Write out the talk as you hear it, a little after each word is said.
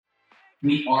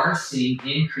we are seeing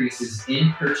increases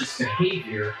in purchase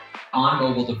behavior on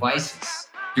mobile devices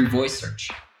through voice search.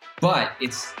 But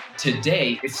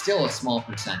today, it's still a small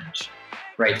percentage,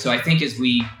 right? So I think as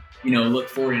we look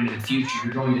forward into the future,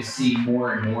 you're going to see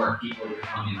more and more people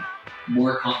becoming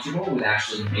more comfortable with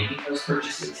actually making those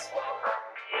purchases.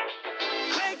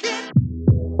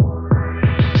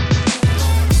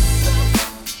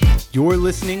 You're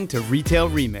listening to Retail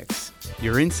Remix,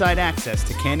 your inside access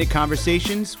to candid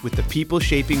conversations with the people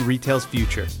shaping retail's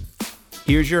future.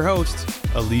 Here's your host,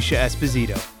 Alicia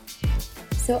Esposito.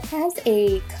 So as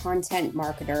a content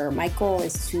marketer, my goal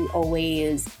is to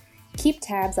always keep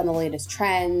tabs on the latest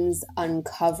trends,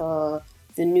 uncover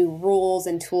the new rules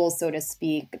and tools, so to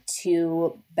speak,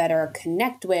 to better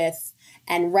connect with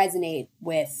and resonate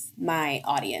with my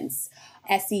audience.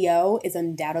 SEO is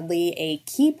undoubtedly a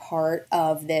key part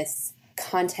of this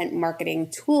content marketing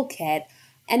toolkit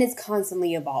and is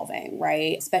constantly evolving,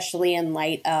 right? Especially in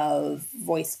light of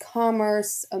voice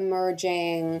commerce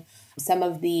emerging, some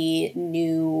of the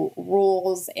new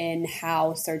rules in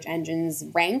how search engines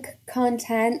rank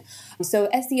content. So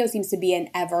SEO seems to be an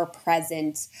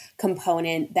ever-present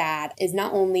component that is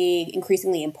not only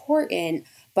increasingly important,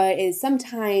 but is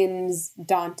sometimes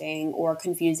daunting or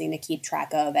confusing to keep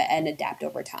track of and adapt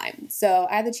over time. So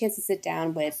I had the chance to sit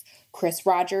down with Chris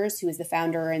Rogers, who is the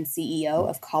founder and CEO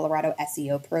of Colorado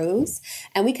SEO Pros,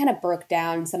 and we kind of broke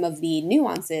down some of the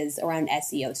nuances around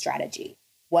SEO strategy.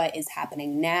 What is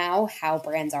happening now, how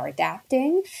brands are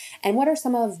adapting, and what are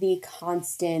some of the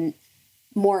constant,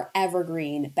 more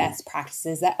evergreen best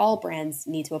practices that all brands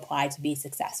need to apply to be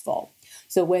successful.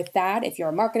 So with that, if you're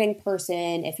a marketing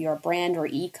person, if you're a brand or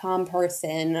e-com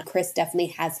person, Chris definitely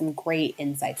has some great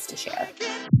insights to share.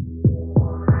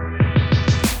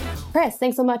 Chris,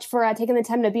 thanks so much for taking the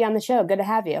time to be on the show. Good to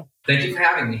have you. Thank you for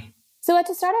having me. So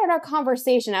to start out our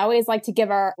conversation, I always like to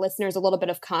give our listeners a little bit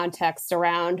of context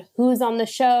around who's on the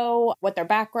show, what their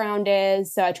background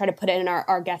is. So I try to put it in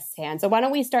our guests' hands. So why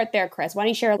don't we start there, Chris? Why don't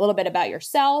you share a little bit about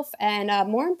yourself and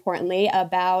more importantly,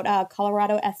 about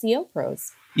Colorado SEO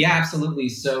Pros? Yeah, absolutely.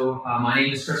 So my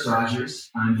name is Chris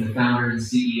Rogers. I'm the founder and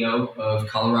CEO of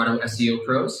Colorado SEO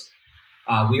Pros.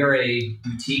 We are a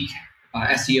boutique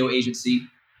SEO agency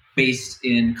based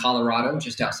in Colorado,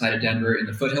 just outside of Denver in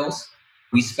the foothills.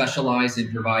 We specialize in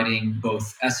providing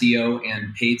both SEO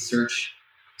and paid search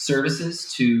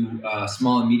services to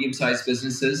small and medium-sized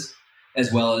businesses,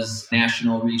 as well as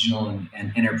national, regional,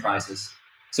 and enterprises.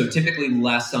 So typically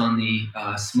less on the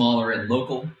smaller and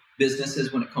local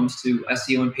businesses when it comes to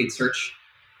SEO and paid search,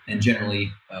 and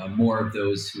generally more of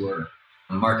those who are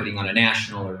marketing on a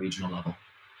national or regional level.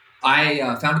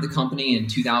 I founded the company in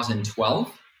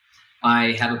 2012.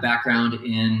 I have a background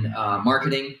in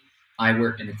marketing. I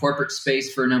worked in the corporate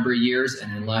space for a number of years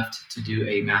and then left to do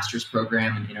a master's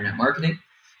program in internet marketing.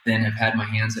 Then I've had my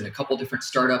hands in a couple different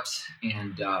startups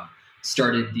and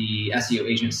started the SEO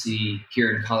agency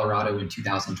here in Colorado in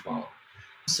 2012.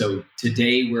 So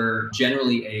today we're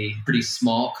generally a pretty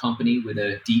small company with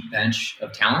a deep bench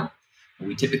of talent.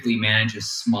 We typically manage a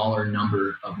smaller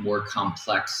number of more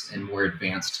complex and more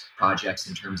advanced projects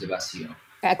in terms of SEO.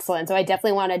 Excellent. So I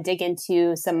definitely want to dig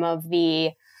into some of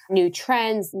the new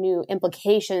trends, new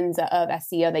implications of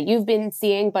SEO that you've been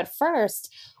seeing. But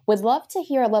first, would love to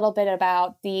hear a little bit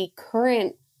about the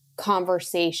current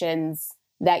conversations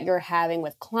that you're having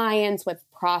with clients, with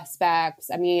prospects.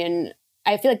 I mean,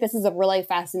 I feel like this is a really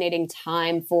fascinating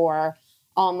time for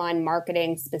online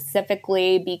marketing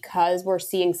specifically because we're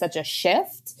seeing such a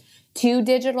shift to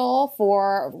digital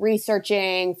for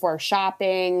researching, for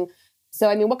shopping. So,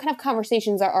 I mean, what kind of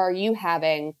conversations are you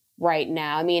having right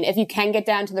now? I mean, if you can get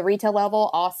down to the retail level,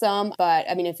 awesome. But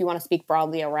I mean, if you want to speak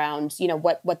broadly around,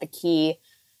 what the key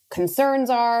concerns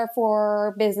are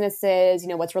for businesses,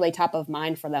 what's really top of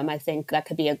mind for them, I think that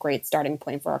could be a great starting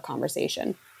point for our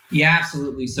conversation. Yeah,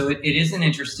 absolutely. So it is an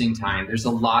interesting time. There's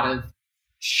a lot of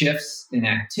shifts in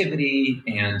activity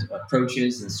and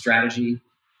approaches and strategy,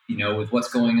 with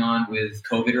what's going on with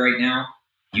COVID right now.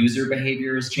 User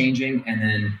behavior is changing, and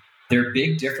then there are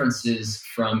big differences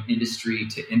from industry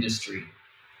to industry,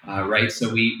 right? So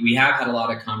we have had a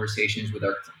lot of conversations with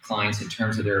our clients in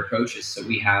terms of their approaches. So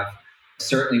we've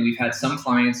had some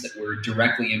clients that were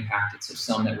directly impacted. So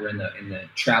some that were in the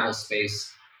travel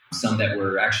space, some that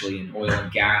were actually in oil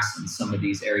and gas, and some of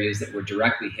these areas that were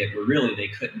directly hit were really,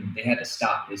 they had to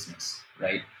stop business,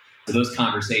 right? So those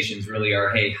conversations really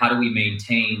are, hey, how do we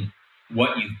maintain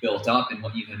what you've built up and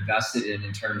what you've invested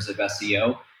in terms of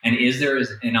SEO? And is there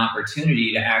an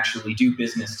opportunity to actually do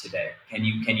business today? Can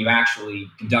you actually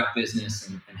conduct business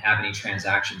and have any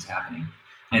transactions happening?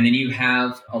 And then you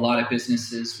have a lot of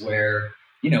businesses where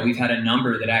we've had a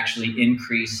number that actually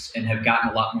increased and have gotten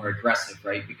a lot more aggressive,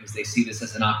 right? Because they see this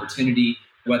as an opportunity,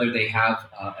 whether they have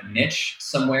a niche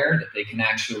somewhere that they can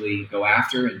actually go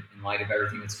after in light of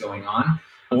everything that's going on,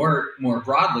 or more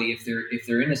broadly, if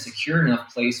they're in a secure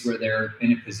enough place where they're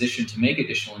in a position to make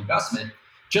additional investment,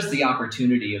 just the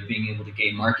opportunity of being able to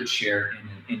gain market share in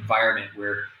an environment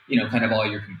where, kind of all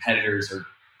your competitors are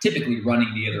typically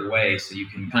running the other way, so you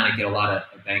can kind of get a lot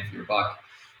of bang for your buck.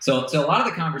 So a lot of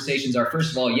the conversations are,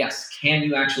 first of all, yes, can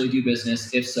you actually do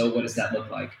business? If so, what does that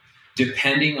look like?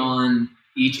 Depending on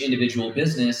each individual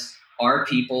business, are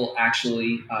people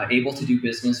actually able to do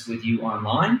business with you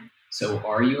online? So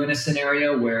are you in a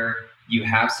scenario where you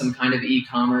have some kind of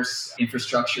e-commerce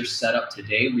infrastructure set up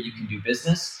today where you can do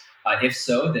business? If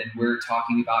so, then we're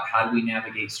talking about how do we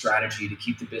navigate strategy to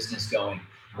keep the business going?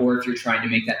 Or if you're trying to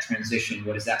make that transition,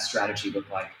 what does that strategy look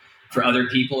like? For other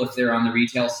people, if they're on the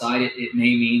retail side, it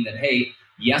may mean that, hey,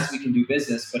 yes, we can do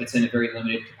business, but it's in a very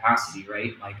limited capacity,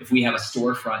 right? Like if we have a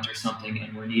storefront or something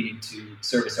and we're needing to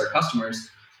service our customers,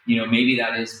 maybe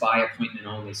that is by appointment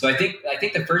only. So I think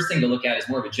the first thing to look at is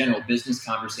more of a general business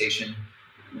conversation.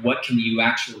 What can you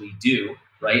actually do,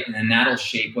 right? And then that'll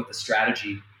shape what the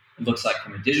strategy looks like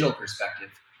from a digital perspective.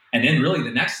 And then really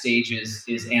the next stage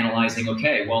is analyzing,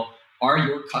 okay, well, are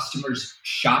your customers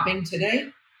shopping today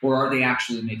or are they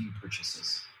actually making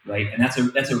purchases, right? And that's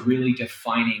a really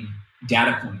defining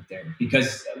data point there,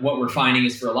 because what we're finding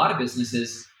is for a lot of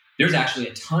businesses, there's actually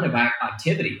a ton of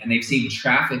activity and they've seen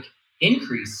traffic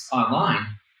increase online,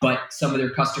 but some of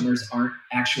their customers aren't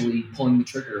actually pulling the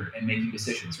trigger and making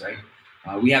decisions, right?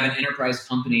 We have an enterprise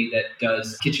company that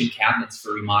does kitchen cabinets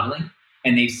for remodeling,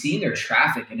 and they've seen their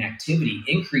traffic and activity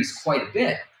increase quite a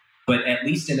bit. But at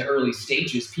least in the early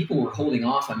stages, people were holding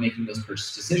off on making those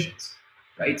purchase decisions,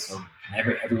 right? So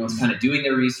everyone's kind of doing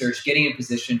their research, getting in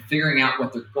position, figuring out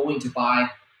what they're going to buy,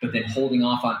 but then holding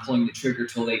off on pulling the trigger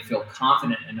till they feel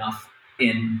confident enough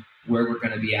in where we're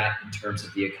going to be at in terms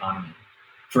of the economy.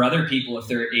 For other people, if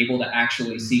they're able to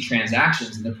actually see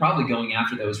transactions, and they're probably going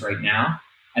after those right now,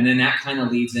 and then that kind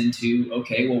of leads into,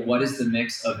 okay, well, what is the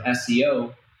mix of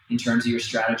SEO in terms of your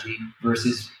strategy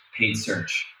versus paid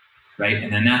search? Right.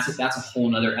 And then that's a whole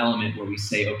nother element where we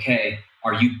say, okay,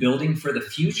 are you building for the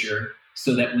future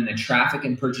so that when the traffic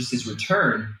and purchases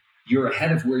return, you're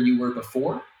ahead of where you were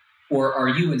before? Or are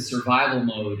you in survival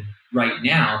mode right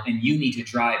now and you need to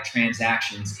drive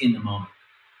transactions in the moment?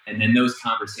 And then those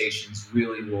conversations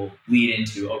really will lead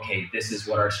into, okay, this is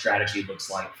what our strategy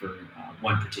looks like for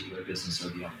one particular business or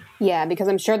the other. Yeah, because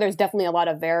I'm sure there's definitely a lot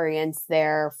of variance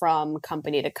there from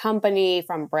company to company,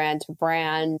 from brand to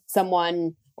brand.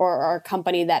 Someone or a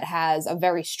company that has a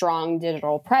very strong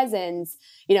digital presence,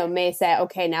 may say,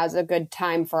 okay, now's a good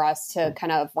time for us to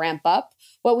kind of ramp up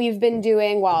what we've been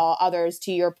doing, while others,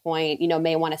 to your point,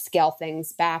 may want to scale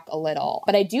things back a little.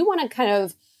 But I do want to kind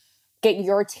of get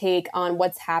your take on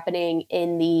what's happening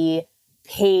in the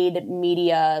paid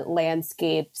media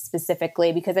landscape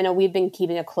specifically, because I know we've been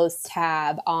keeping a close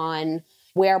tab on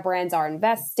where brands are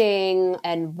investing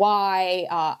and why.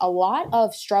 A lot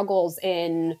of struggles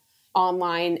in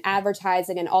online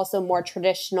advertising and also more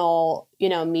traditional,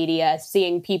 media,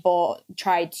 seeing people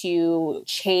try to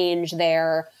change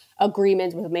their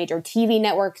agreements with major TV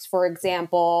networks, for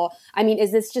example. I mean,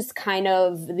 is this just kind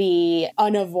of the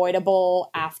unavoidable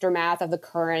aftermath of the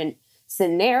current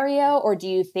scenario, or do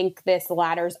you think this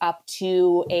ladders up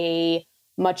to a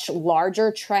much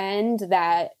larger trend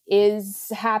that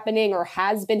is happening or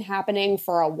has been happening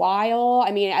for a while?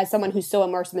 I mean, as someone who's so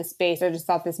immersed in the space, I just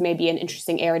thought this may be an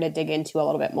interesting area to dig into a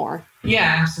little bit more.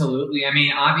 Yeah, absolutely. I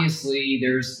mean, obviously,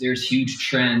 there's huge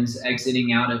trends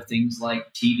exiting out of things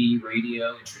like TV,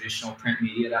 radio, and traditional print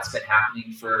media. That's been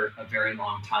happening for a very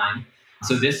long time.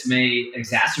 So this may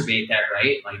exacerbate that,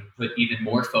 right? Like put even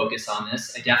more focus on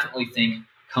this. I definitely think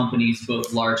companies,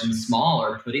 both large and small,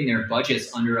 are putting their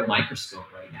budgets under a microscope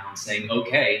right now and saying,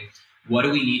 okay, what do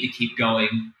we need to keep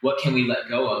going? What can we let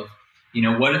go of?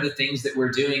 What are the things that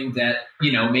we're doing that,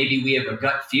 maybe we have a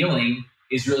gut feeling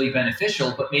is really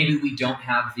beneficial, but maybe we don't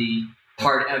have the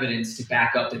hard evidence to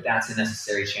back up that that's a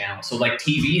necessary channel. So like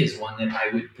TV is one that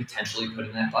I would potentially put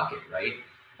in that bucket, right?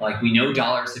 Like we know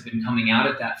dollars have been coming out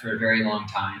of that for a very long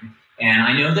time. And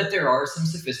I know that there are some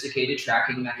sophisticated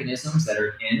tracking mechanisms that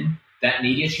are in that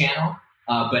media channel.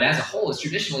 But as a whole, it's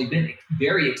traditionally been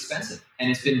very expensive, and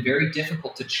it's been very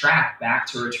difficult to track back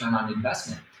to return on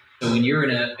investment. So when you're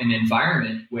in an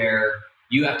environment where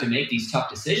you have to make these tough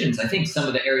decisions, I think some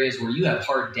of the areas where you have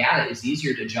hard data is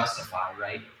easier to justify,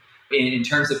 right? In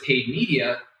terms of paid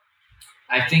media,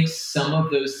 I think some of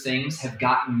those things have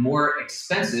gotten more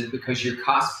expensive because your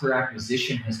cost per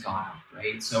acquisition has gone up,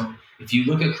 right? So if you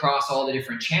look across all the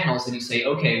different channels and you say,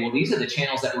 okay, well, these are the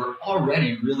channels that were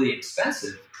already really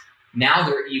expensive. Now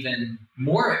they're even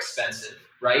more expensive,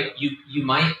 right? You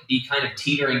might be kind of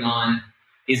teetering on,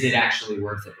 is it actually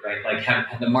worth it, right? Like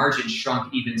have the margins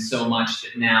shrunk even so much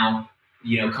that now,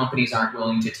 companies aren't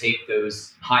willing to take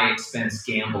those high expense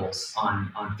gambles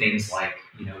on things like,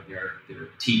 their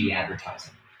TV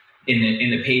advertising. In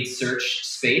the paid search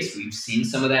space, we've seen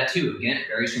some of that too. Again, it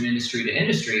varies from industry to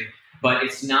industry, but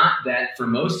it's not that for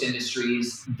most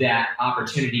industries that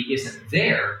opportunity isn't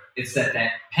there. It's that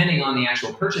depending on the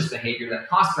actual purchase behavior, that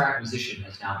cost per acquisition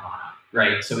has now gone up,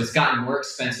 right? So it's gotten more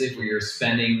expensive where you're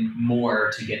spending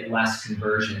more to get less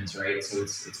conversions, right? So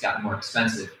it's gotten more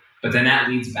expensive. But then that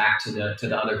leads back to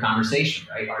the other conversation,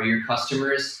 right? Are your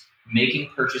customers making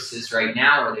purchases right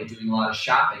now? Are they doing a lot of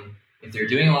shopping? If they're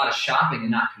doing a lot of shopping and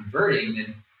not converting,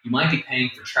 then you might be paying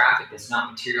for traffic that's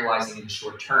not materializing in the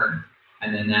short term.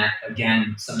 And then that,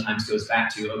 again, sometimes goes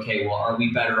back to, okay, well, are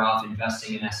we better off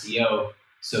investing in SEO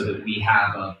so that we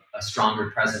have a stronger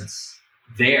presence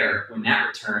there when that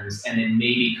returns, and then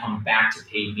maybe come back to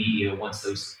paid media once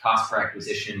those cost per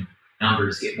acquisition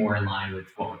numbers get more in line with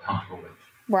what we're comfortable with.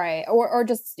 Right. Or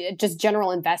just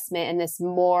general investment in this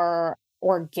more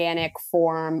organic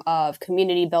form of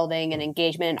community building and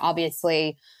engagement. And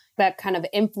obviously that kind of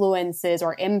influences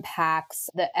or impacts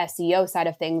the SEO side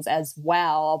of things as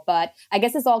well. But I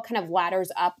guess this all kind of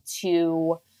ladders up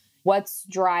to what's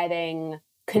driving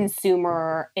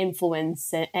consumer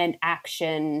influence and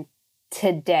action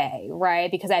today,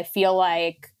 right? Because I feel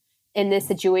like in this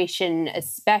situation,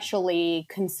 especially,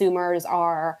 consumers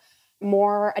are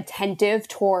more attentive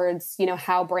towards,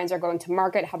 how brands are going to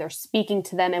market, how they're speaking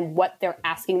to them, and what they're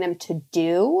asking them to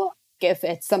do. If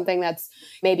it's something that's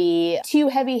maybe too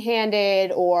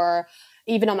heavy-handed, or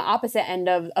even on the opposite end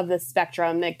of the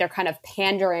spectrum, like they're kind of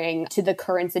pandering to the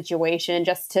current situation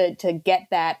just to get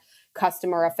that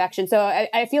customer affection. So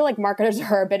I feel like marketers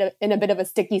are in a bit of a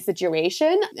sticky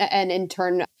situation, and in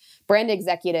turn, brand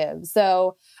executives.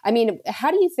 So,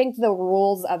 how do you think the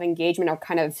rules of engagement are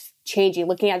kind of changing,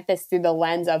 looking at this through the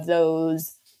lens of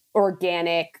those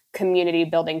organic community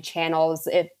building channels,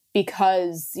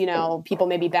 because people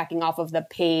may be backing off of the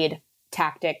paid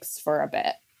tactics for a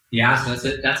bit? Yeah,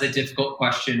 so that's a difficult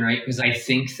question, right? Because I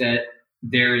think that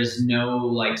there is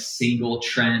no single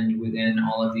trend within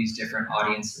all of these different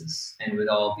audiences and with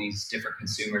all these different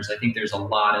consumers. I think there's a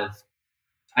lot of,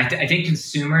 I think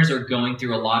consumers are going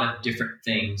through a lot of different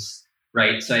things,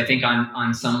 right? So I think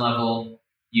on some level,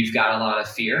 you've got a lot of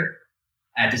fear.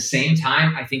 At the same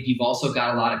time, I think you've also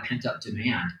got a lot of pent up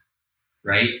demand,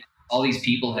 right? All these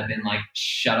people have been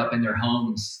shut up in their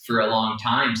homes for a long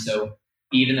time. So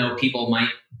even though people might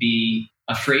be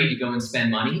afraid to go and spend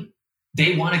money,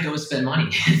 they want to go spend money.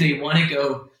 They want to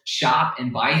go shop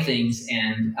and buy things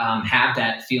and have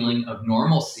that feeling of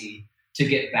normalcy to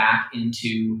get back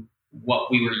into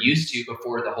what we were used to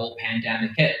before the whole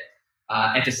pandemic hit.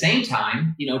 At the same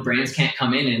time, brands can't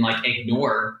come in and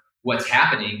ignore what's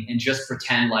happening and just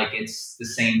pretend like it's the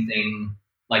same thing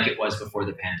like it was before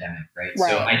the pandemic, right?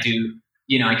 So I do,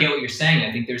 I get what you're saying.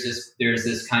 I think there's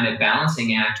this kind of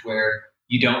balancing act where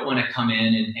you don't want to come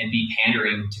in and be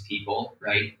pandering to people,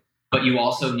 right? But you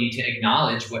also need to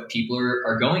acknowledge what people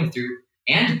are going through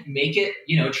and make it,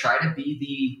 try to be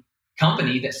the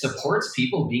company that supports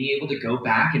people being able to go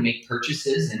back and make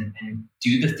purchases and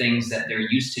do the things that they're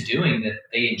used to doing that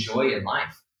they enjoy in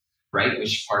life, right?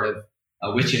 Which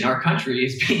in our country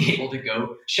is being able to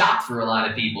go shop for a lot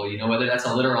of people, whether that's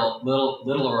a little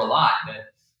or a lot, but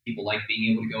people like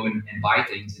being able to go and buy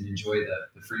things and enjoy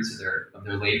the fruits of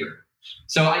their labor.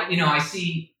 So I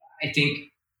think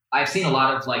I've seen a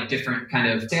lot of different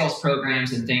kind of sales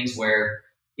programs and things where,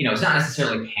 it's not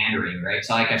necessarily pandering, right?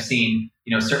 So I've seen,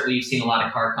 certainly you've seen a lot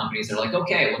of car companies that are like,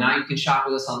 okay, well now you can shop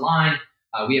with us online.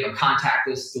 We have a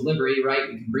contactless delivery, right?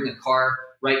 We can bring a car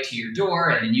right to your door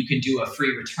and then you can do a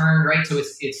free return, right? So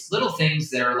it's little things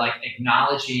that are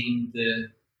acknowledging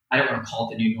I don't want to call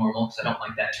it the new normal because I don't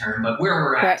like that term, but where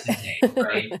we're at today,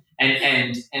 right?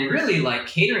 And really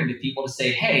catering to people to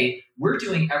say, hey, we're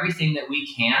doing everything that we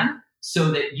can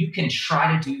so that you can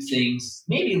try to do things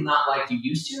maybe not like you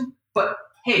used to, but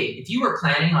hey, if you were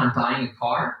planning on buying a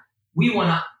car, we want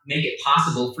to make it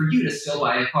possible for you to still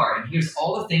buy a car. And here's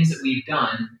all the things that we've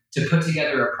done to put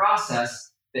together a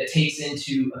process that takes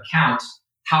into account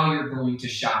how you're going to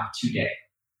shop today,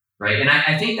 right? And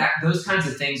I think that those kinds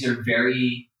of things are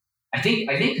I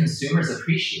think consumers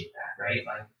appreciate that, right?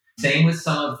 Same with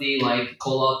some of the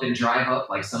pull up and drive up,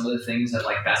 some of the things that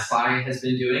Best Buy has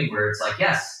been doing, where it's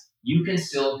yes, you can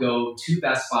still go to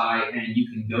Best Buy and you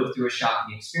can go through a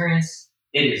shopping experience.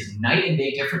 It is night and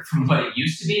day different from what it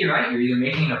used to be, right? You're either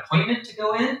making an appointment to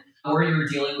go in or you're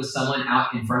dealing with someone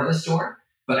out in front of the store.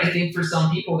 But I think for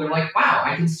some people, they're like, wow,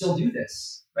 I can still do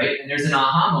this, right? And there's an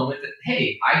aha moment that,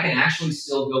 hey, I can actually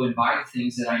still go and buy the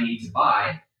things that I need to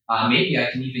buy. Maybe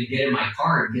I can even get in my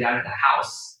car and get out of the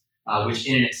house, which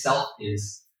in itself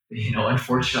is,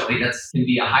 unfortunately, that can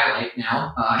be a highlight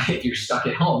now if you're stuck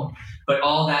at home. But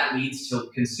all that leads to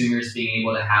consumers being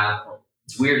able to have,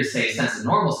 it's weird to say a sense of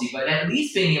normalcy, but at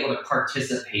least being able to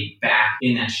participate back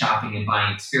in that shopping and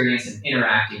buying experience and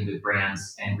interacting with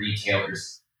brands and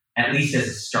retailers, at least as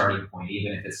a starting point,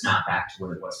 even if it's not back to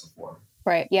where it was before.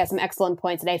 Right. Yeah, some excellent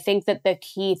points. And I think that the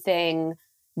key thing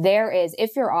there is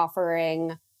if you're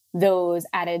offering those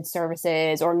added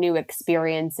services or new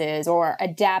experiences or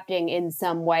adapting in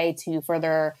some way to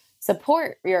further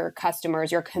support your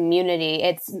customers, your community,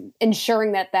 it's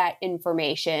ensuring that that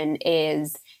information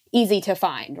is easy to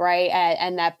find, right?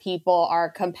 And that people are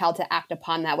compelled to act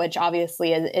upon that, which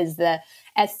obviously is the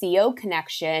SEO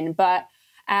connection. But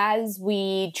as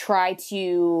we try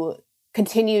to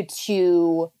continue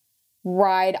to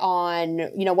ride on,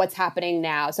 what's happening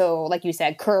now. So like you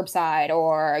said, curbside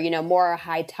or, more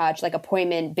high touch, like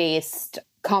appointment based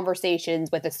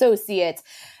conversations with associates.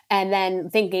 And then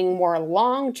thinking more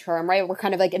long term, right? We're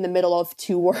kind of like in the middle of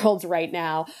two worlds right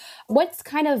now. What's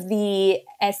kind of the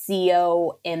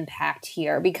SEO impact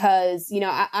here? Because,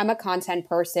 I'm a content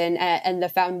person and the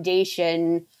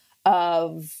foundation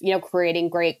of, creating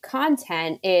great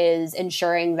content is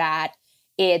ensuring that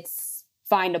it's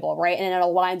findable, right? And it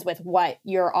aligns with what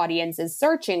your audience is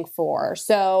searching for.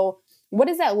 So what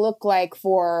does that look like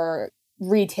for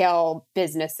retail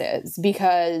businesses?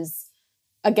 Because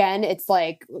again, it's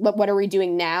like, what are we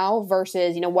doing now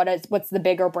versus, what's the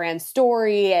bigger brand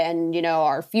story and,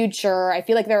 our future? I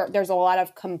feel like there's a lot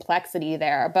of complexity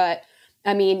there. But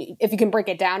I mean, if you can break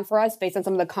it down for us based on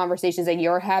some of the conversations that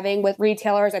you're having with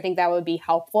retailers, I think that would be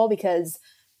helpful because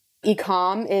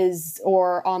e-com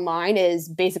or online is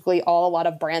basically all a lot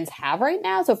of brands have right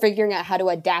now. So figuring out how to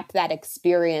adapt that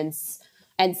experience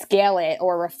and scale it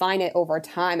or refine it over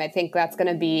time, I think that's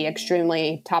going to be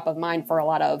extremely top of mind for a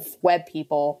lot of web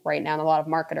people right now and a lot of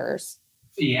marketers.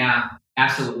 Yeah,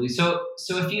 absolutely. So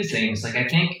a few things. Like I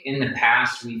think in the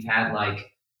past we've had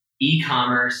like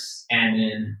e-commerce and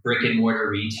then brick and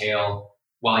mortar retail.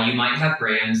 While you might have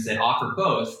brands that offer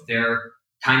both, they're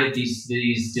kind of these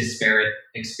disparate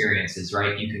experiences,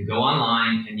 right? You can go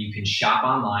online and you can shop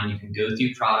online. You can go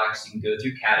through products, you can go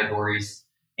through categories,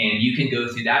 and you can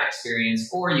go through that experience,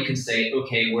 or you can say,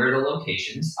 okay, where are the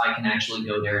locations? I can actually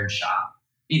go there and shop.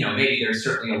 Maybe there's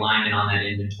certainly alignment on that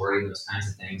inventory, those kinds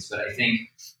of things. But I think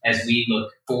as we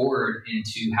look forward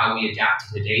into how we adapt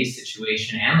to today's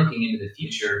situation and looking into the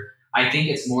future, I think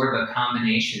it's more of a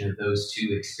combination of those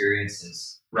two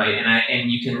experiences, right? And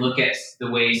you can look at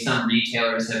the way some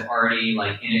retailers have already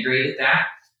like integrated that,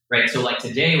 right? So like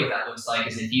today, what that looks like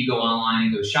is if you go online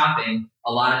and go shopping,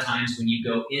 a lot of times when you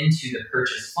go into the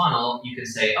purchase funnel, you can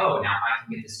say, oh, now I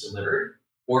can get this delivered,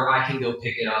 or I can go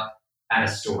pick it up at a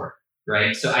store,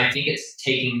 right? So I think it's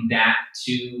taking that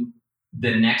to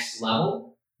the next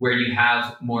level where you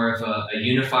have more of a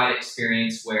unified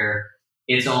experience where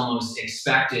it's almost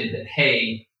expected that,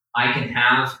 hey, I can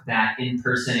have that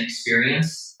in-person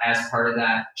experience as part of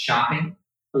that shopping,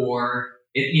 or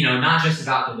not just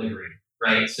about delivery,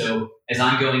 right? So as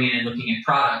I'm going in and looking at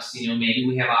products, maybe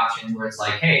we have options where it's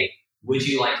like, hey, would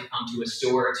you like to come to a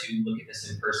store to look at this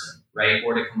in person, right?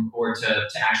 Or to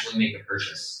actually make a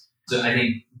purchase. So I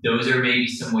think those are maybe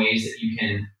some ways that you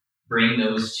can bring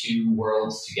those two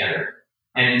worlds together.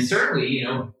 And then certainly,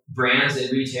 brands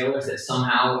and retailers that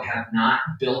somehow have not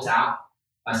built out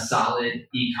a solid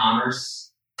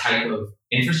e-commerce type of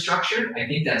infrastructure, I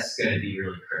think that's going to be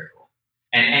really critical.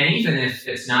 And even if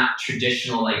it's not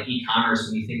traditional like e-commerce,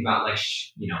 when you think about like,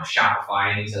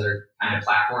 Shopify and these other kind of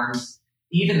platforms,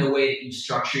 even the way that you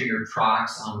structure your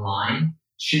products online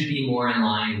should be more in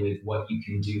line with what you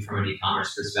can do from an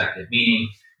e-commerce perspective, meaning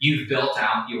you've built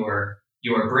out your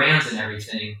brands and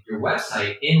everything, your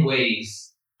website in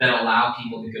ways that allow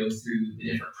people to go through the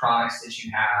different products that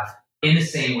you have in the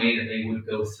same way that they would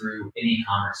go through an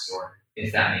e-commerce store,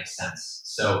 if that makes sense.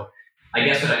 So I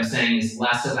guess what I'm saying is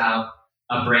less about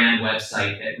a brand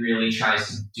website that really tries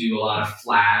to do a lot of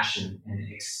flash and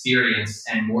experience,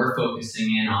 and more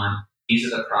focusing in on these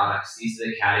are the products, these are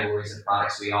the categories of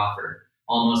products we offer,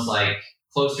 almost like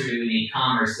closer to an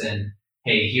e-commerce than,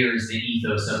 hey, here's the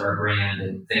ethos of our brand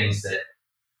and things that,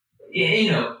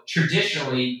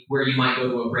 traditionally where you might go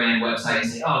to a brand website and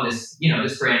say, oh, this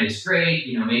brand is great.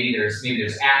 Maybe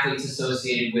there's athletes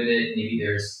associated with it. Maybe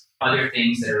there's other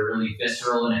things that are really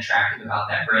visceral and attractive about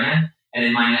that brand. And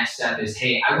then my next step is,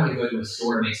 hey, I want to go to a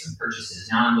store and make some purchases.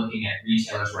 Now I'm looking at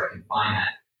retailers where I can find that.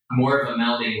 More of a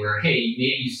melding where, hey,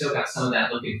 maybe you still got some of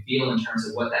that look and feel in terms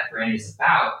of what that brand is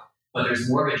about, but there's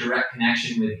more of a direct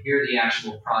connection with here are the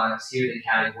actual products, here are the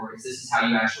categories. This is how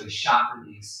you actually shop for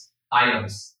these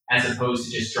items, as opposed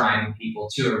to just driving people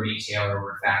to a retailer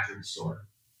or a factory store.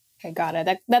 Okay, got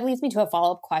it. That leads me to a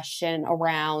follow-up question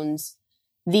around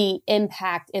the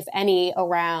impact, if any,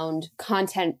 around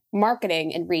content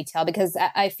marketing in retail, because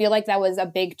I feel like that was a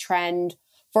big trend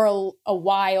for a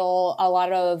while. A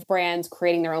lot of brands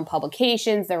creating their own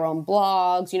publications, their own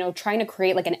blogs, trying to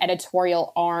create like an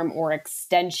editorial arm or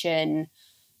extension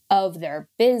of their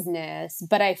business.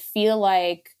 But I feel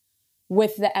like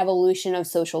with the evolution of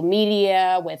social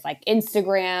media, with like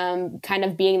Instagram kind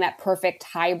of being that perfect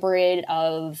hybrid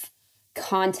of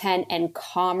content and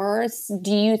commerce,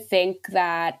 do you think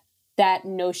that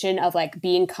notion of like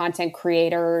being content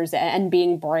creators and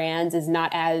being brands is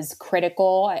not as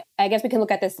critical? I guess we can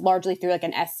look at this largely through like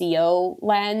an SEO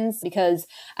lens, because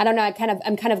I don't know,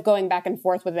 I'm kind of going back and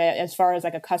forth with it as far as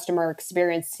like a customer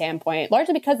experience standpoint,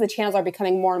 largely because the channels are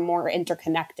becoming more and more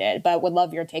interconnected, but would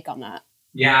love your take on that.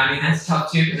 Yeah, I mean, that's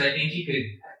tough too, because I think you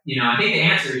could, I think the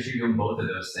answer is you're doing both of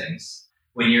those things.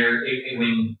 When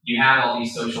you have all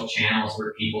these social channels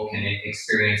where people can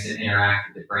experience and interact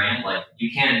with the brand, like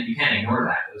you can't ignore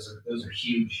that. Those are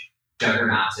huge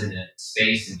juggernauts in the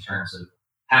space in terms of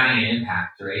having an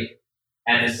impact, right?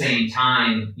 At the same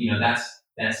time,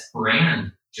 that's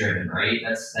brand driven, right?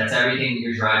 That's everything that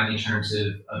you're driving in terms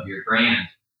of your brand.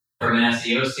 From an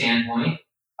SEO standpoint,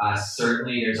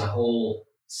 certainly there's a whole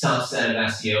subset of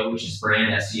SEO, which is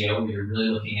brand SEO, where you're really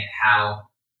looking at how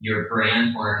your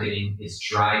brand marketing is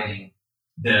driving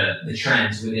the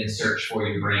trends within search for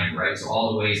your brand, right? So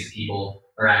all the ways that people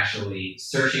are actually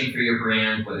searching for your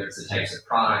brand, whether it's the types of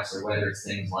products or whether it's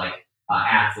things like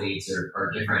athletes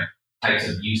or different types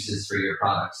of uses for your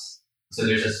products. So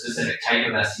there's a specific type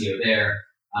of SEO there.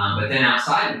 But then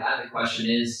outside of that, the question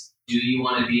is, do you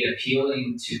want to be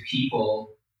appealing to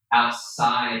people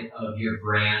outside of your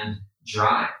brand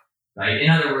drive, right?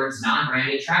 In other words,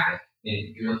 non-branded traffic.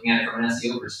 If you're looking at it from an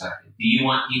SEO perspective, do you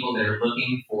want people that are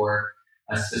looking for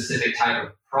a specific type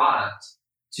of product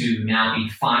to now be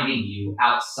finding you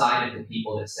outside of the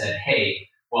people that said, hey,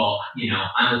 well,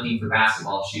 I'm looking for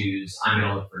basketball shoes, I'm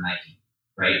going to look for Nike,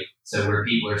 right? So where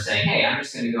people are saying, hey, I'm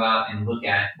just going to go out and look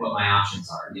at what my options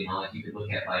are. Like you could look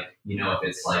at if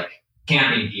it's like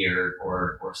camping gear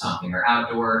or something, or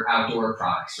outdoor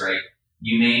products, right?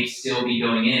 You may still be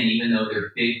going in, even though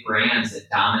they're big brands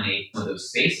that dominate some of those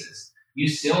spaces. You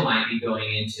still might be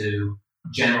going into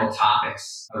general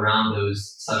topics around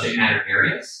those subject matter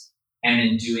areas and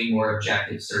then doing more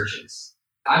objective searches.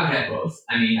 I would have both.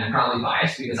 I mean, I'm probably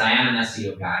biased because I am an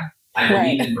SEO guy. I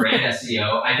believe in brand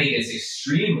SEO. I think it's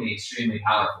extremely, extremely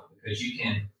powerful because you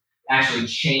can actually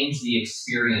change the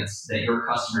experience that your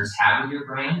customers have with your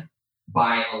brand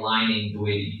by aligning the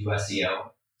way that you do SEO.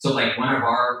 So like one of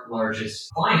our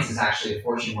largest clients is actually a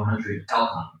Fortune 100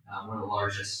 telecom, one of the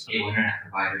largest cable internet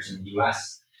providers in the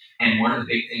US. And one of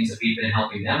the big things that we've been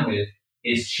helping them with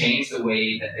is change the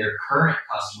way that their current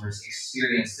customers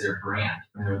experience their brand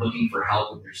when they're looking for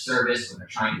help with their service, when they're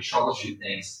trying to troubleshoot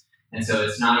things. And so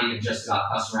it's not even just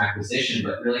about customer acquisition,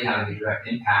 but really having a direct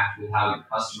impact with how your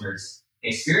customers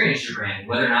experience your brand,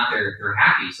 whether or not they're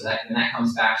happy. So that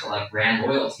comes back to like brand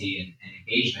loyalty and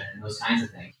engagement and those kinds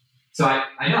of things. So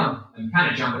I know I'm kind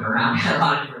of jumping around a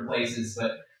lot of different places,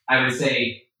 but I would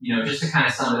say, just to kind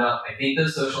of sum it up, I think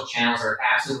those social channels are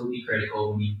absolutely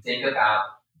critical when you think about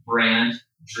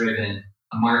brand-driven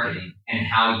marketing and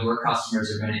how your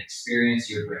customers are going to experience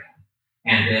your brand.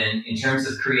 And then in terms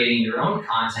of creating your own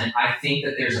content, I think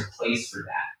that there's a place for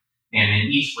that. And then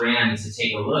each brand needs to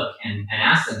take a look and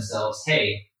ask themselves,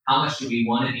 hey, how much do we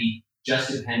want to be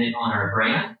just dependent on our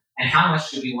brand? And how much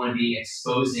do we want to be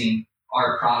exposing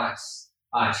our products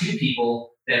to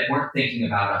people that weren't thinking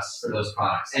about us for those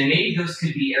products? And maybe those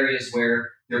could be areas where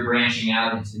they're branching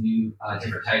out into new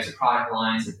different types of product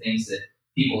lines and things that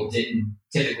people didn't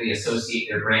typically associate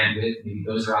their brand with. Maybe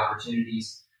those are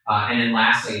opportunities. And then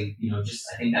lastly,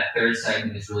 I think that third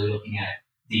segment is really looking at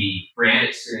the brand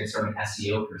experience from an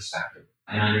SEO perspective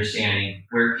and understanding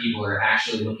where people are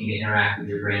actually looking to interact with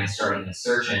your brand, starting in a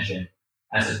search engine,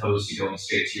 as opposed to going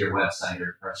straight to your website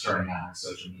or starting out on a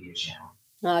social media channel.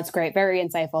 Oh, that's great. Very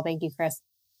insightful. Thank you, Chris.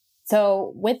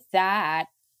 So with that,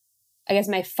 I guess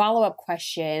my follow-up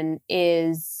question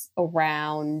is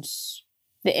around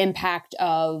the impact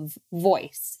of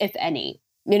voice, if any?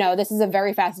 This is a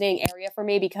very fascinating area for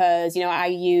me because, I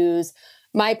use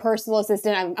my personal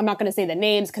assistant. I'm not going to say the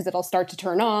names because it'll start to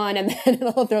turn on and then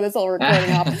it'll throw this whole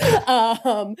recording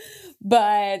off.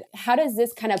 But how does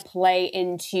this kind of play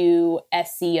into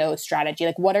SEO strategy?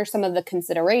 Like, what are some of the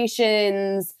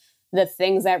considerations, the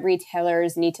things that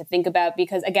retailers need to think about?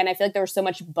 Because again, I feel like there's so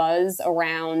much buzz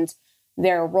around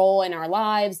their role in our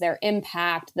lives, their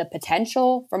impact, the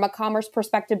potential from a commerce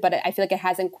perspective, but I feel like it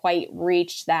hasn't quite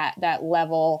reached that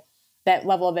level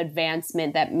of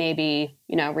advancement that maybe,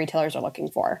 retailers are looking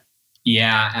for.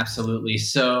 Yeah, absolutely.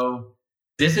 So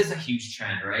this is a huge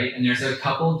trend, right? And there's a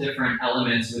couple different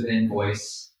elements within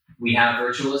voice. We have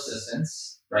virtual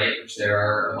assistants, right? Which there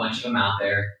are a bunch of them out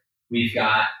there. We've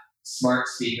got smart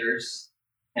speakers,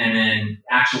 and then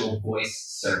actual voice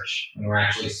search. And we're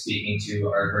actually speaking to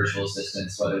our virtual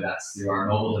assistants, whether that's through our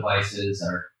mobile devices,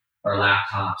 our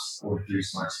laptops, or through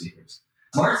smart speakers.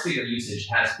 Smart speaker usage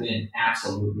has been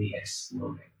absolutely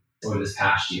exploding over this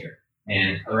past year.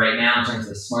 And right now, in terms of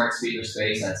the smart speaker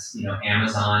space, that's,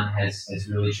 Amazon has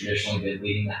really traditionally been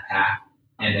leading that pack.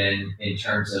 And then in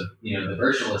terms of, the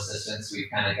virtual assistants, we've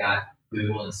kind of got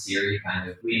Google and Siri kind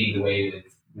of leading the way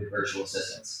with virtual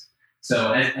assistants.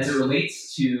 So as it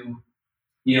relates to,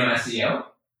 SEO,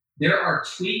 there are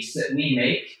tweaks that we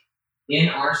make in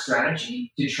our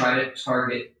strategy to try to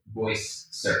target voice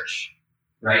search,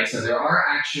 right? So there are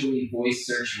actually voice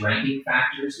search ranking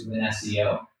factors within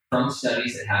SEO from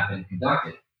studies that have been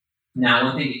conducted. Now,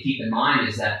 one thing to keep in mind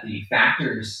is that the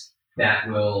factors that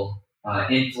will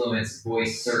influence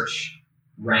voice search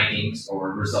rankings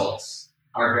or results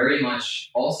are very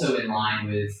much also in line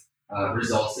with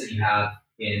results that you have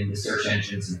in the search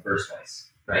engines in the first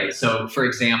place, right? So, for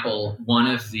example, one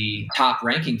of the top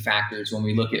ranking factors when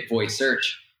we look at voice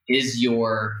search is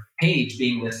your page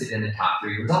being listed in the top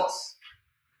 3 results,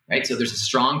 right? So there's a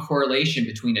strong correlation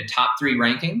between a top 3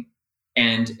 ranking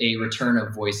and a return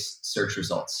of voice search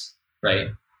results, right?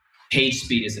 Page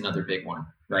speed is another big one,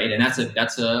 right? And that's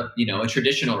a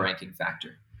traditional ranking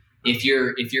factor. If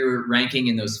you're ranking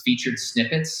in those featured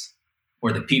snippets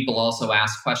where the people also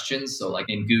ask questions, so like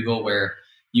in Google where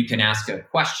you can ask a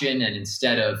question and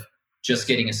instead of just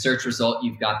getting a search result,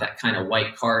 you've got that kind of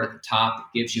white card at the top that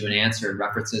gives you an answer and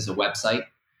references a website.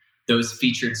 Those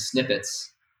featured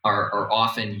snippets are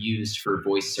often used for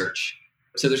voice search.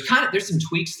 So there's some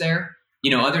tweaks there.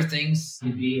 Other things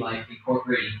can be like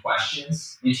incorporating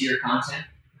questions into your content.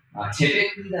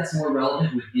 Typically, that's more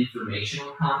relevant with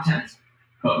informational content.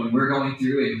 But when we're going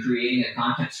through and creating a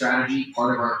content strategy,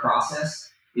 part of our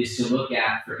process is to look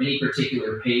at, for any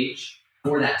particular page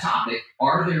for that topic,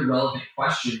 are there relevant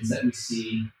questions that we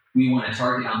see we want to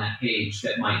target on that page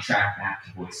that might track back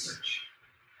to voice search?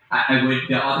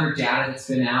 The other data that's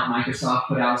been out, Microsoft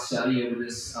put out a study over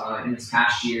this in this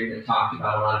past year that talked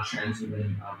about a lot of trends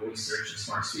within voice search and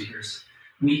smart speakers.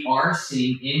 We are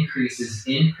seeing increases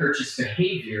in purchase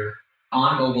behavior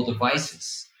on mobile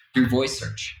devices through voice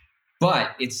search.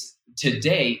 But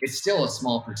today, it's still a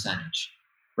small percentage,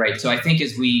 right? So I think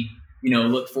as we,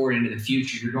 look forward into the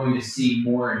future, you're going to see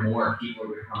more and more people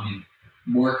are becoming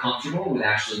more comfortable with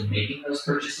actually making those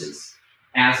purchases.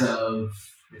 As of,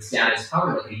 this data is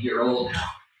probably like a year old now,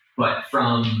 but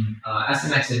from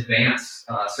SMX Advanced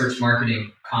Search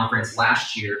Marketing Conference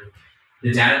last year,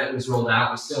 the data that was rolled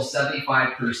out was still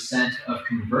 75% of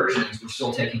conversions were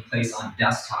still taking place on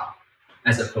desktop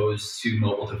as opposed to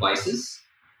mobile devices.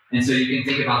 And so you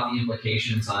can think about the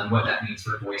implications on what that means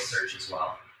for voice search as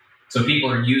well. So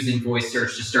people are using voice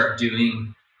search to start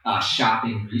doing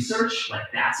shopping research. Like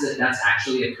that's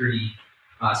actually a pretty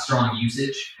strong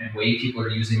usage and way people are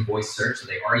using voice search. So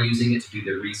they are using it to do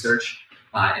their research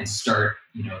and start,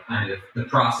 kind of the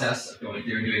process of going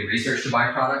through and doing research to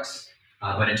buy products.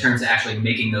 But in terms of actually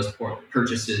making those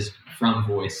purchases from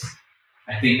voice,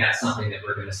 I think that's something that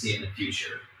we're going to see in the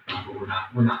future, but we're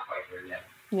not quite there yet.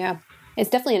 Yeah. It's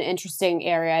definitely an interesting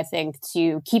area, I think,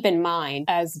 to keep in mind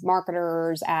as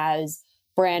marketers, as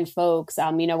brand folks.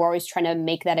 We're always trying to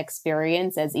make that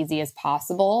experience as easy as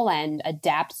possible and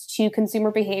adapt to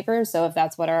consumer behavior. So if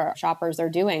that's what our shoppers are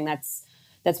doing, that's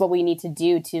what we need to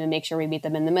do to make sure we meet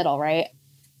them in the middle, right?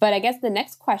 But I guess the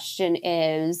next question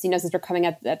is, since we're coming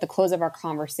at the close of our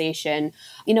conversation,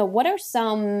 what are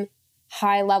some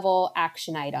high-level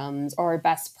action items or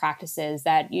best practices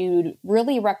that you'd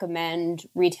really recommend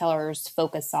retailers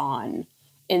focus on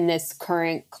in this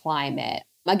current climate?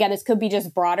 Again, this could be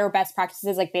just broader best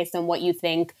practices, like based on what you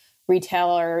think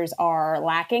retailers are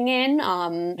lacking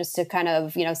in, just to kind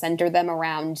of, center them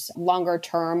around longer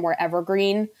term or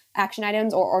evergreen action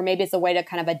items, or maybe it's a way to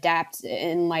kind of adapt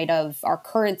in light of our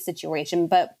current situation.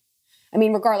 But I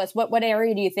mean, regardless, what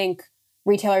area do you think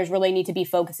retailers really need to be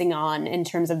focusing on in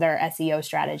terms of their SEO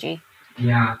strategy?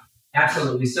 Yeah,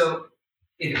 absolutely. So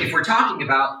if we're talking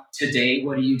about today,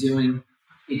 what are you doing?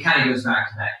 It kind of goes back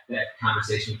to that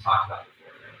conversation we talked about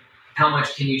before. Right? How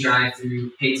much can you drive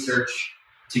through paid search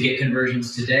to get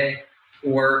conversions today?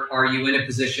 Or are you in a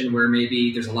position where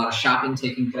maybe there's a lot of shopping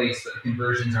taking place, but the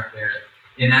conversions aren't there?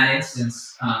 In that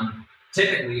instance,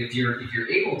 typically, if you're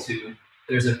able to,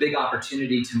 there's a big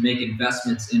opportunity to make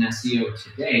investments in SEO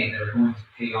today that are going to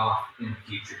pay off in the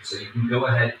future. So you can go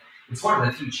ahead. It's one of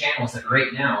the few channels that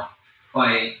right now,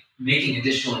 by making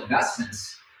additional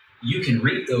investments, you can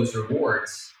reap those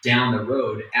rewards down the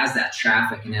road as that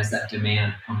traffic and as that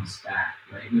demand comes back.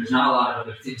 Right? There's not a lot of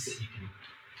other things that you can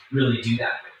really do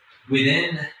that with.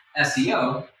 Within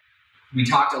SEO, we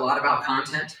talked a lot about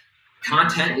content.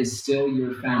 Content is still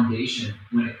your foundation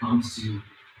when it comes to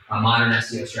a modern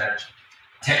SEO strategy.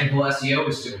 Technical SEO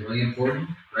is still really important,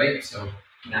 right? So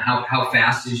how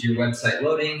fast is your website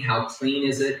loading? How clean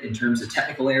is it in terms of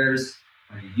technical errors?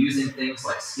 Are you using things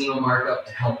like schema markup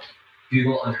to help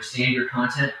Google understand your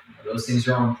content? Those things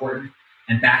are all important.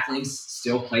 And backlinks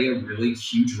still play a really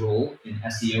huge role in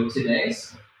SEO today.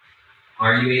 So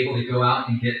are you able to go out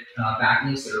and get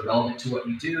backlinks that are relevant to what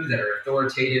you do, that are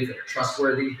authoritative, that are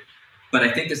trustworthy? But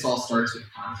I think this all starts with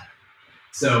content.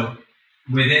 So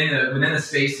within the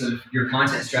space of your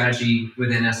content strategy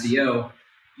within SEO,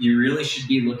 you really should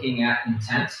be looking at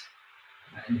intent.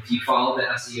 And if you follow the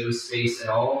SEO space at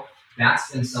all,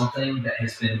 that's been something that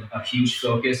has been a huge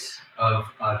focus of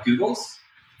Google's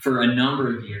for a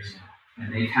number of years now.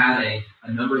 And they've had a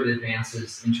number of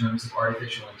advances in terms of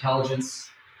artificial intelligence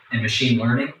and machine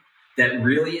learning that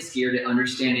really is geared at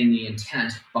understanding the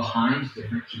intent behind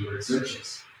different keyword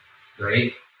searches,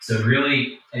 right? So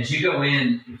really, as you go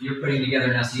in, if you're putting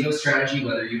together an SEO strategy,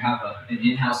 whether you have an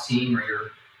in-house team or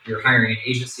you're hiring an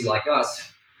agency like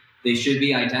us, they should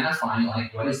be identifying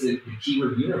like what is the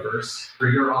keyword universe for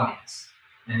your audience.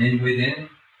 And then within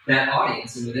that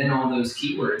audience and within all those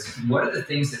keywords, what are the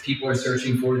things that people are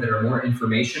searching for that are more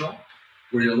informational,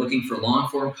 where they're looking for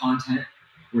long-form content,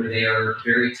 where they are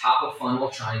very top of funnel,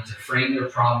 trying to frame their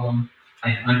problem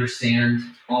and understand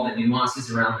all the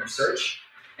nuances around their search.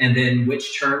 And then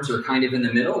which terms are kind of in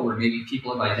the middle where maybe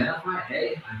people have identified,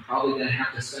 hey, I'm probably going to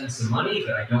have to spend some money,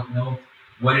 but I don't know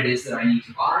what it is that I need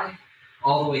to buy,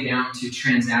 all the way down to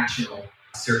transactional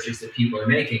searches that people are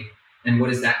making. And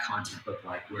what does that content look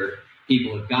like, where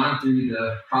people have gone through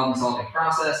the problem-solving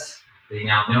process, they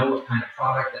now know what kind of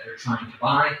product that they're trying to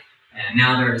buy, and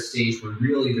now they're at a stage where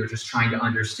really they're just trying to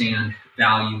understand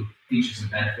value, features,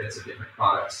 and benefits of different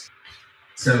products.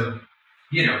 So,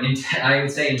 I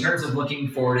would say in terms of looking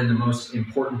forward, and the most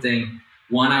important thing,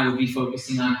 one, I would be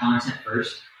focusing on content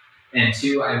first. And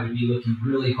two, I would be looking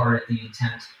really hard at the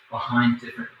intent behind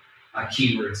different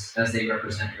keywords as they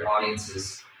represent your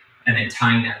audiences, and then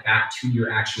tying that back to your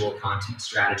actual content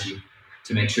strategy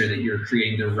to make sure that you're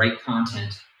creating the right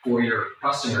content for your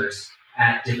customers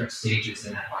at different stages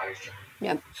in that buyer's journey.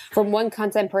 Yeah. From one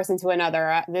content person to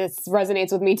another, this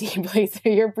resonates with me deeply. So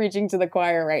you're preaching to the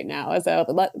choir right now. So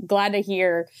glad to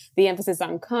hear the emphasis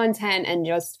on content and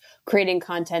just creating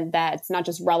content that's not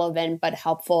just relevant, but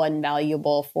helpful and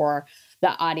valuable for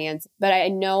the audience. But I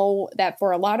know that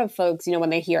for a lot of folks,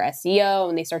 when they hear SEO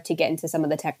and they start to get into some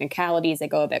of the technicalities, they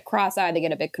go a bit cross-eyed, they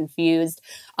get a bit confused.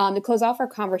 To close off our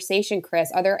conversation,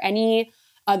 Chris, are there any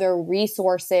other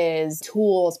resources,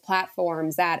 tools,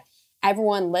 platforms that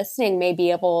everyone listening may be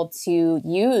able to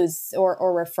use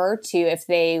or refer to if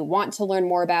they want to learn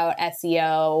more about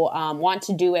SEO, want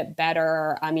to do it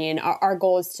better? I mean, our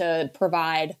goal is to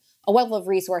provide a wealth of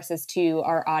resources to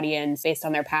our audience based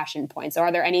on their passion points. So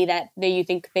are there any that you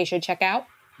think they should check out?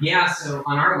 Yeah, so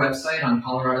on our website, on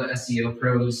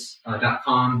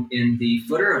ColoradoSEOpros.com, in the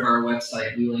footer of our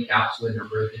website, we link out to a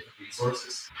number of different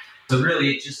resources. So really,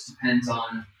 it just depends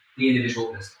on the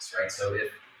individual business, right? So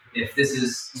if this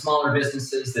is smaller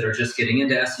businesses that are just getting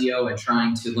into SEO and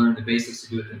trying to learn the basics to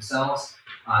do it themselves,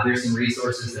 there's some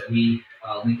resources that we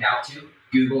link out to.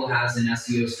 Google has an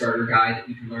SEO starter guide that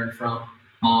you can learn from.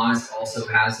 Moz also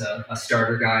has a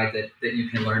starter guide that you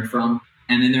can learn from.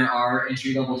 And then there are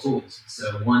entry-level tools.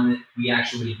 So one that we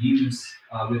actually use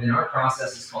within our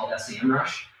process is called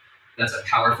SEMrush. That's a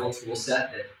powerful tool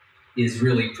set that is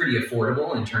really pretty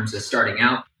affordable in terms of starting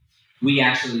out. We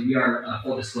are a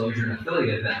full disclosure an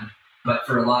affiliate of them, but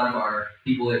for a lot of our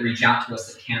people that reach out to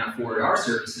us that can't afford our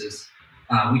services,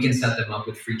 we can set them up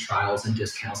with free trials and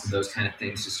discounts and those kind of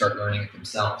things to start learning it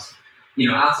themselves.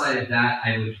 Outside of that,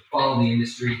 I would follow the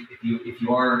industry. If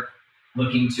you are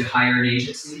looking to hire an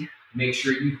agency, make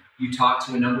sure you talk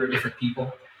to a number of different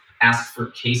people. ask for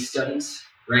case studies,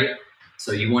 right?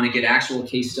 So you want to get actual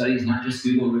case studies, not just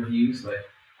Google reviews,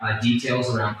 but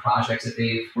details around projects that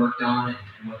they've worked on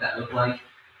and what that looked like,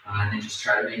 and then just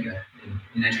try to make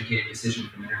an educated decision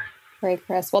from there. Great,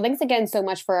 Chris. Well, thanks again so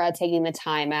much for taking the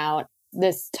time out.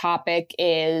 This topic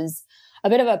is a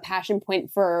bit of a passion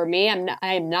point for me.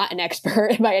 I'm not an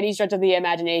expert by any stretch of the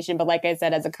imagination, but like I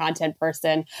said, as a content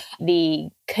person, the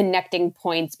connecting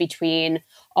points between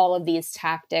all of these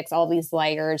tactics, all of these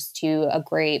layers to a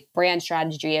great brand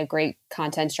strategy, a great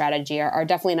content strategy are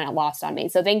definitely not lost on me.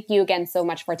 So thank you again so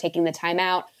much for taking the time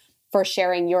out, for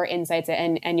sharing your insights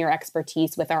and your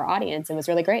expertise with our audience. It was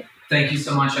really great. Thank you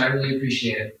so much. I really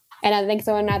appreciate it. And thanks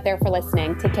everyone out there for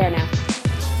listening. Take care now.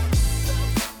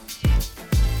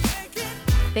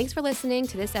 Thanks for listening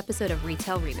to this episode of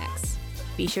Retail Remix.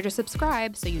 Be sure to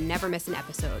subscribe so you never miss an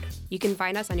episode. You can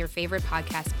find us on your favorite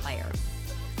podcast player.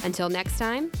 Until next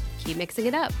time, keep mixing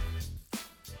it up.